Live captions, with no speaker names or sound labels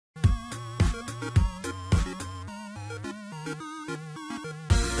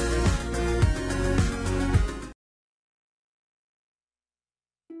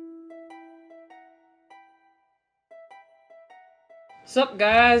Sup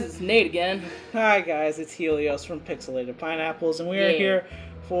guys, it's Nate again. Hi guys, it's Helios from Pixelated Pineapples, and we are Yeah. here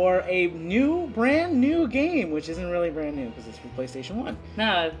for a brand new game, which isn't really brand new because it's for PlayStation 1.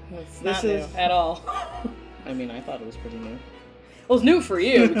 Nah, it's not This is- new at all. I mean, I thought it was pretty new. Well, it's new for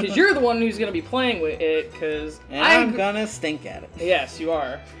you because you're the one who's gonna be playing with it. Because And I'm gonna stink at it. Yes, you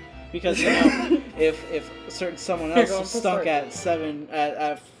are. Because, you know, if someone Here, go else on, stunk start.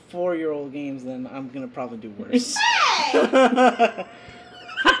 at 4-year-old games, then I'm gonna probably do worse.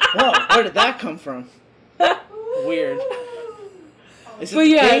 Whoa, where did that come from? Weird. Is it But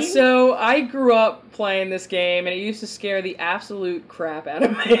yeah, game? so I grew up playing this game, and it used to scare the absolute crap out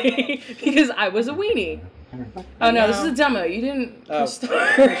of me because I was a weenie. Oh no, this is a demo. You didn't press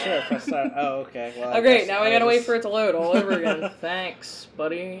start. Sure, press start. Oh, okay. Well, Oh great, now we gotta wait for it to load all over again. Thanks,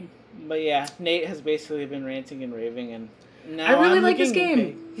 buddy. But yeah, Nate has basically been ranting and raving, and now I really I'm like this looking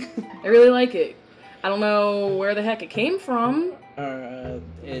game. I really like it. I don't know where the heck it came from.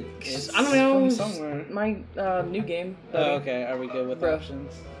 It's I don't know. from It's somewhere. my new game. Oh, okay. Are we good with Bro.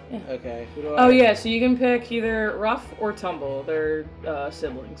 options? Yeah. Okay. Who do Oh I... yeah, so you can pick either Rough or Tumble. They're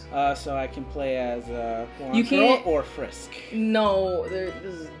siblings. So I can play as You can't- or Frisk. No, there's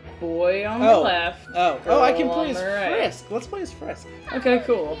this boy on the Oh. left. Oh, girl I can on play as the right. Frisk. Let's play as Frisk Okay,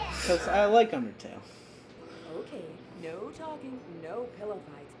 cool. because I like Undertale. Okay, no talking, no pillow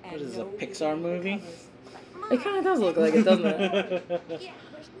fights, and What is no it, a Pixar movie? covers. It kind of does look like it, doesn't it? Yeah,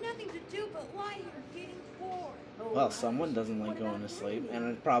 there's nothing to do but lie here getting bored. Well, someone doesn't like going to sleep, and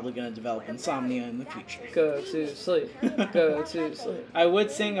it's probably going to develop insomnia in the future. Go to sleep. Go to sleep. I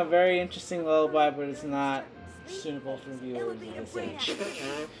would sing a very interesting lullaby, but it's not suitable for viewers of this age.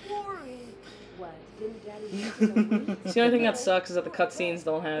 Boring. What, didn't Daddy use his own words? See, the only thing that sucks is that the cutscenes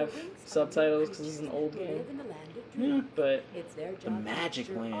don't have subtitles because this is an old They game. live in the land of Yeah. dreams. But It's their job The magic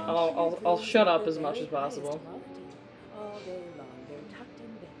to land. I'll shut up as much as possible. All day long, they're tucked in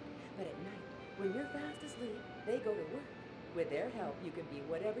bed. But at night, when you're fast asleep, they go to work. With their help, you can be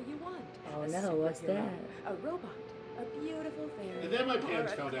whatever you want. Oh A no, what's superhero, that? A robot, a beautiful fairy. And then my or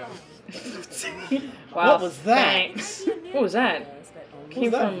pants a fell down. clown. Wow, What was that? Thanks. What was that? Yes, but only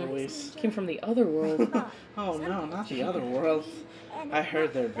Came that from voice? came from the other world. Oh no, not the other world. I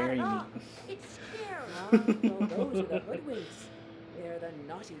heard they're very neat. It's scary. Ah, well, those are the hoodwinks. They're the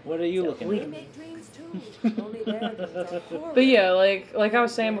naughty What are you ones. looking They at? make dreams too. Only their dreams are horrible. But yeah, like I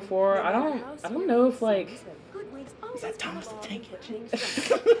was saying before, I don't know if like Is that Thomas the Tank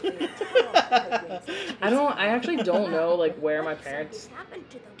I actually don't know like where my parents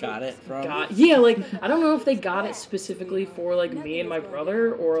Got it from? yeah, like I don't know if they got it specifically for like me and my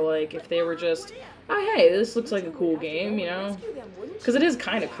brother or like if they were just, oh hey, this looks like a cool game, you know? Because it is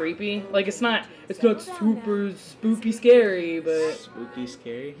kind of creepy. Like it's not super spooky scary, but Spooky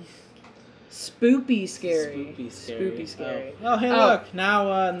scary. spoopy scary. Spooky scary. Spoopy scary. Oh, hey, Oh. look!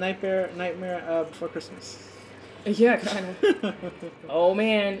 Now, Nightmare Before Christmas. Yeah, kind of. Oh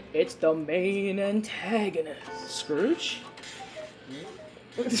man, it's the main antagonist. Scrooge?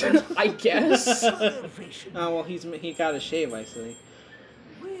 I guess. Oh well, he got a shave, I see.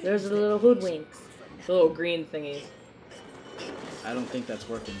 There's the little hoodwinks. The little green thingies. I don't think that's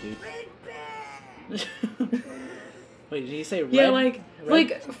working, dude. Wait, did he say red? Yeah, Red?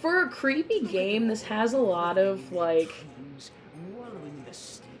 like for a creepy game, this has a lot of like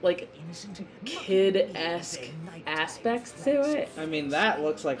kid-esque aspects to it. I mean, that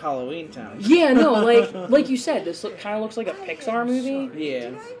looks like Halloween Town. Yeah, no, like you said, this kind of looks like a Pixar movie.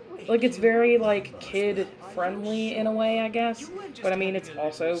 Yeah. Like it's very like kid friendly in a way, I guess. But I mean, it's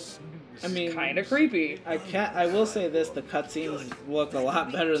also kind of creepy. I will say this: the cutscenes look a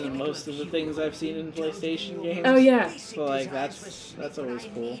lot better than most of the things I've seen in PlayStation games. Oh yeah. So like that's always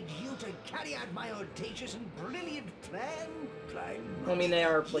cool. I mean, they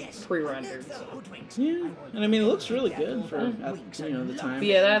are like pre-rendered. So. Yeah, and I mean it looks really good for the time. But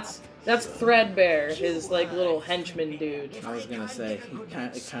yeah, that's Threadbare, his like little henchman dude. I was gonna say it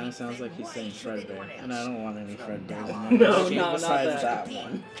kind of sounds like he's saying Fredbear, and I don't want any Fredbears in my No, game not besides that.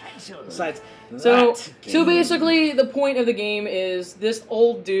 one. Besides So that so game. basically, the point of the game is this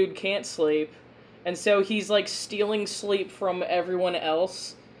old dude can't sleep, and so he's like stealing sleep from everyone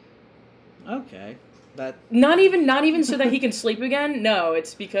else. Okay, that Not even so that he can sleep again. No,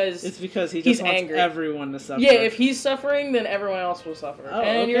 it's because it's because he he's just wants angry. everyone to suffer. Yeah, if he's suffering, then everyone else will suffer. Oh,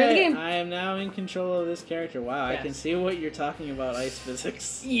 and you're in the okay. game. I am now in control of this character. Wow, I can Yes. see what you're talking about, ice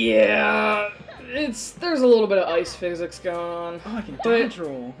physics. Yeah, there's a little bit of ice physics going on. Oh, I can But- dodge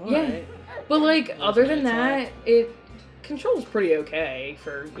roll. All yeah. right. But like other than attack. that, it controls pretty okay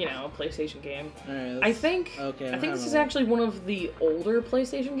for, you know, a PlayStation game. All right. I think Okay. I think this is actually one of the older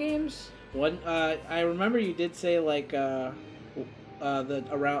PlayStation games. What? I remember you did say like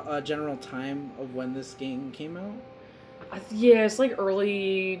the general time of when this game came out? Yeah, it's like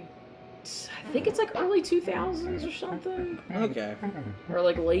early. I think it's like early 2000s or something. Okay. Or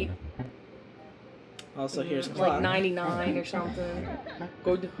like late. Also, here's like clock. 99 or something. I'm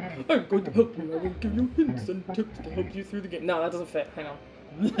going to help you. I will give you hints and tips to help you through the game. No, that doesn't fit. Hang on.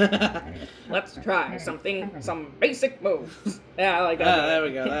 Let's try some basic moves. Yeah, I like that. There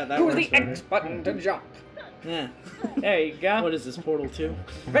we go. That Use works the better. X button to jump. Yeah. There you go. What is this, Portal 2?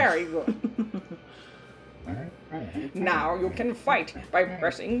 Very good. Now you can fight by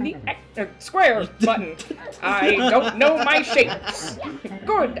pressing the square button. I don't know my shapes.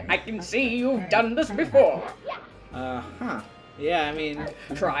 Good, I can see you've done this before. Huh. Yeah, I mean...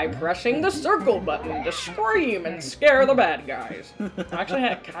 Try pressing the circle button to scream and scare the bad guys. I'm actually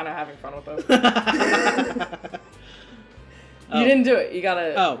kind of having fun with those. You didn't do it. You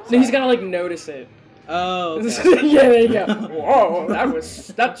gotta... Oh, no, he's gotta, like, notice it. Oh, okay. Yeah, there you go. Whoa,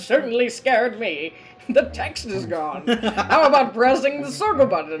 that certainly scared me. The text is gone. How about pressing the circle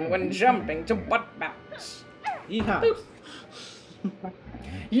button when jumping to butt bounce? Yeehaw.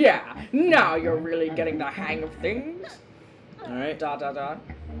 Yeah, now you're really getting the hang of things. Alright. ...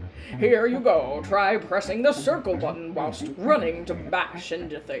 Here you go. Try pressing the circle button whilst running to bash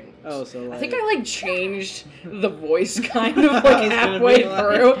into things. Oh, so like... I think I, like, changed the voice kind of, like, halfway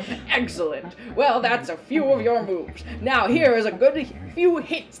through. Excellent. Well, that's a few of your moves. Now, here is a good few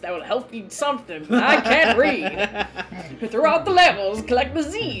hints that will help you something I can't read. Throughout the levels, collect the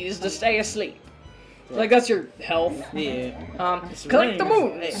Z's to stay asleep. Like, that's your health. Yeah. Collect the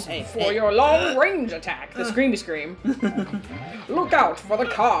moons for your long-range attack. The screamy scream. Look out for the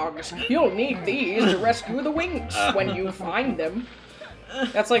cogs. You'll need these to rescue the wings when you find them.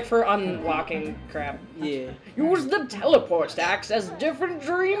 That's like for unlocking crap. Yeah. Use the teleport to access different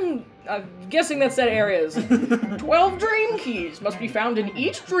dream... I'm guessing that said areas. 12 dream keys must be found in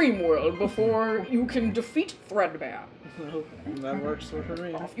each dream world before you can defeat Threadbare. That works for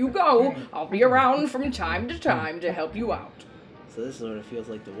me. Off you go. I'll be around from time to time to help you out. So this sort of feels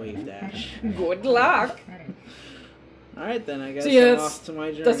like the wave dash. Good luck. Alright then, I guess So, I'm off to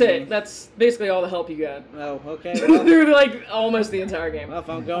my journey. That's it. That's basically all the help you got. Oh, okay. Well, Through like almost the entire game. well, if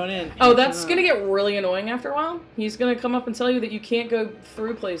I'm going in. Oh, that's gonna get really annoying after a while. He's gonna come up and tell you that you can't go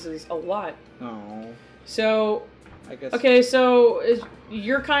through places a lot. Oh. So, I guess. okay, so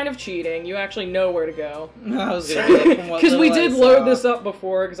you're kind of cheating. You actually know where to go. I was gonna say, from what Because we little I did load saw, this up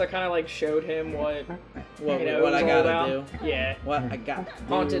before, because I kind of like showed him what What, you know, what it I was all gotta about. do. Yeah. What I got to do.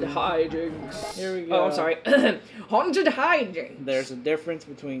 Haunted hijinks. Here we go. Oh, I'm sorry. Haunted hijinks. There's a difference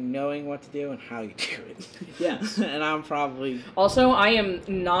between knowing what to do and how you do it. Yes. And I'm probably. Also, I am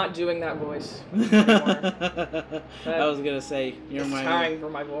not doing that voice. I was gonna say you're It's my. tiring for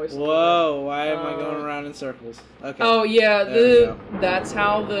my voice. Whoa! Why am I going around in circles? Okay. Oh yeah, There we that's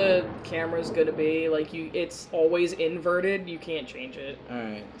how the camera's gonna be. Like it's always inverted. You can't change it. All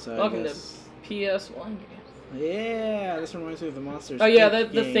right. So. Welcome I to guess... PS1. Yeah, this reminds me of the Monsters. Oh yeah,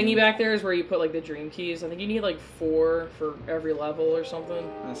 Inc. the game. thingy back there is where you put like the dream keys. I think you need like 4 for every level or something.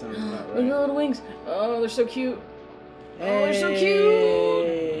 That sounds about Look at right. the little wings. Oh, they're so cute. Hey. Oh, they're so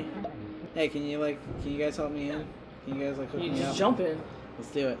cute. Hey, can you guys help me in? Can you guys like hook You me just up? jump in.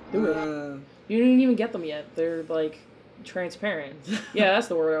 Let's do it. Do it. You didn't even get them yet. They're like transparent. Yeah, that's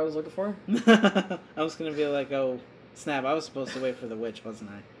the word I was looking for. I was gonna be like, oh, snap! I was supposed to wait for the witch,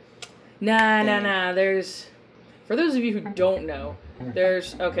 wasn't I? Nah. There's, for those of you who don't know,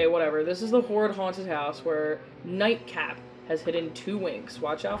 there's, okay, whatever. This is the Horde haunted house where Nightcap has hidden 2 winks.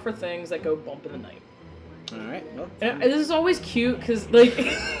 Watch out for things that go bump in the night. All right. Well. And this is always cute because, like,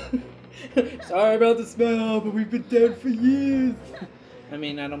 sorry about the smell, but we've been dead for years. I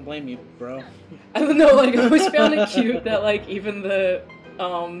mean, I don't blame you, bro. I don't know, like, I always found it cute that, like, even the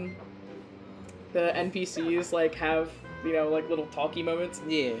NPCs, like, have, you know, like, little talky moments.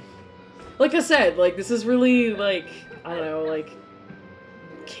 Yeah. Like I said, like, this is really, like, I don't know, like,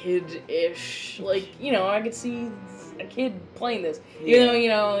 kid-ish. Like, you know, I could see a kid playing this. Yeah. Even though, you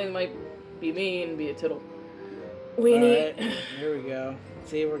know, it might be me and be a tittle. We need... Alright, here we go.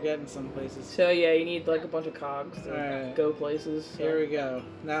 See, we're getting some places. So, yeah, you need, like, a bunch of cogs to Alright. go places. So. Here we go.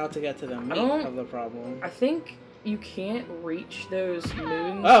 Now to get to the meat don't- of the problem. I think you can't reach those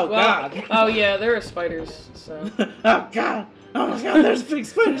moons. Oh, God. Oh, yeah, there are spiders, so... Oh, God! Oh, my God, there's big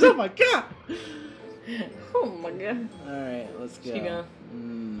spiders! Oh, my God! Oh, my God. Alright, let's go. Keep going.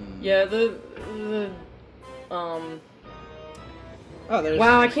 Mm. Yeah, Oh, there's...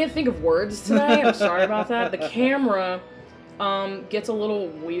 Wow, I can't think of words today. I'm sorry about that. The camera, gets a little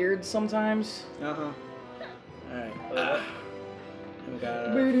weird sometimes. Uh-huh. Alright. We got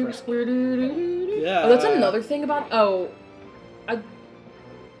Yeah. our first... Yeah. Oh, that's another thing about. Oh,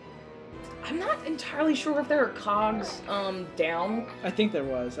 I'm not entirely sure if there are cogs down. I think there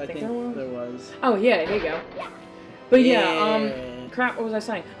was. I think there was. Oh yeah, here you go. But yeah, crap, what was I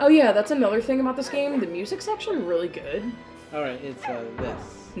saying? Oh yeah, that's another thing about this game. The music's actually really good. Alright, it's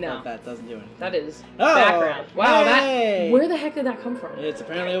this. No. But that doesn't do anything. That is Oh, background. Wow, hey! where the heck did that come from? It's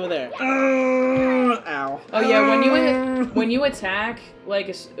apparently over there. Ow. Oh yeah, when you attack,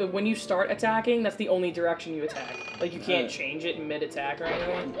 like when you start attacking, that's the only direction you attack. Like you can't change it mid-attack or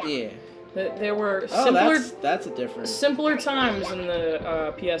anything. Yeah. There were Oh, simpler that's a difference. simpler times in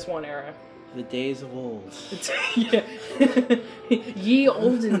the PS1 era. The days of old. Yeah. Ye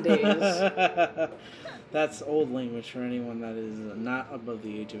olden days. That's old language for anyone that is not above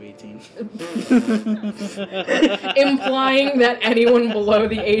the age of 18. Implying that anyone below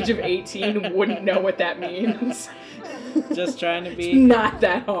the age of 18 wouldn't know what that means. Just trying to be... It's not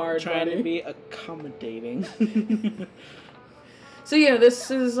that hard, Trying buddy. to be accommodating. So yeah, this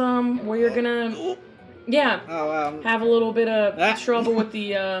is where you're gonna... Yeah, have a little bit of trouble with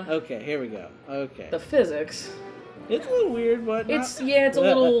the Okay, here we go. Okay. the physics. It's a little weird, but It's a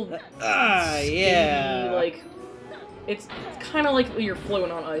little yeah. like it's kind of like you're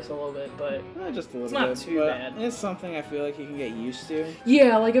floating on ice a little bit, but Just a little it's not bit, too but bad. It's something I feel like you can get used to.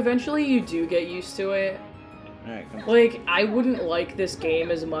 Yeah, like eventually you do get used to it. All right, come on. Like I wouldn't like this game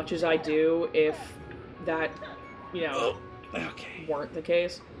as much as I do if that, Okay. weren't the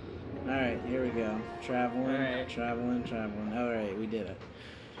case. All right, here we go. Traveling, Alright. traveling. All right, we did it.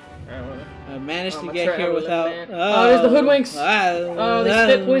 Oh, I managed I'm to a get here traveling without. man. Oh, there's the hoodwinks. Oh, they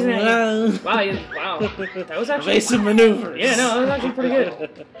spit poison at you. Wow, that was actually evasive maneuvers. Yeah, no, that was actually pretty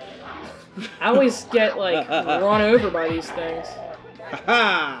good. I always get like run over by these things.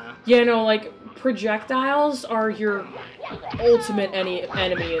 Ha! Yeah, no, like projectiles are your ultimate enemy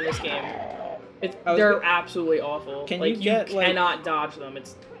in this game. They're absolutely awful. Can like, you get, like- cannot dodge them.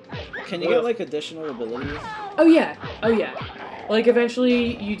 Can you get like additional abilities? Oh yeah. Like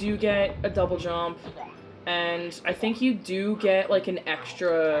eventually you do get a double jump, and I think you do get like an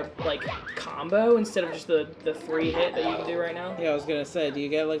extra like combo instead of just the 3-hit that you can do right now. Yeah, I was gonna say, do you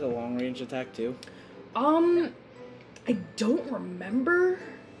get like a long range attack too? I don't remember.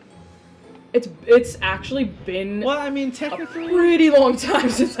 It's actually been Well, I mean, a technically. pretty long time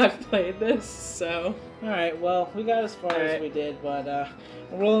since I've played this, so. Alright, well, we got as far as we did, but,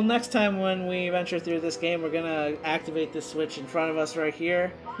 well, next time when we venture through this game, we're gonna activate this switch in front of us right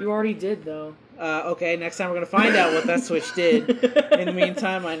here. You already did, though. Okay, next time we're gonna find out what that switch did. In the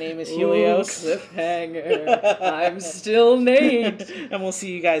meantime, my name is Helios. Cliffhanger. I'm still Nate. And we'll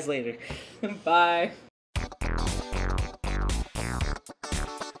see you guys later. Bye.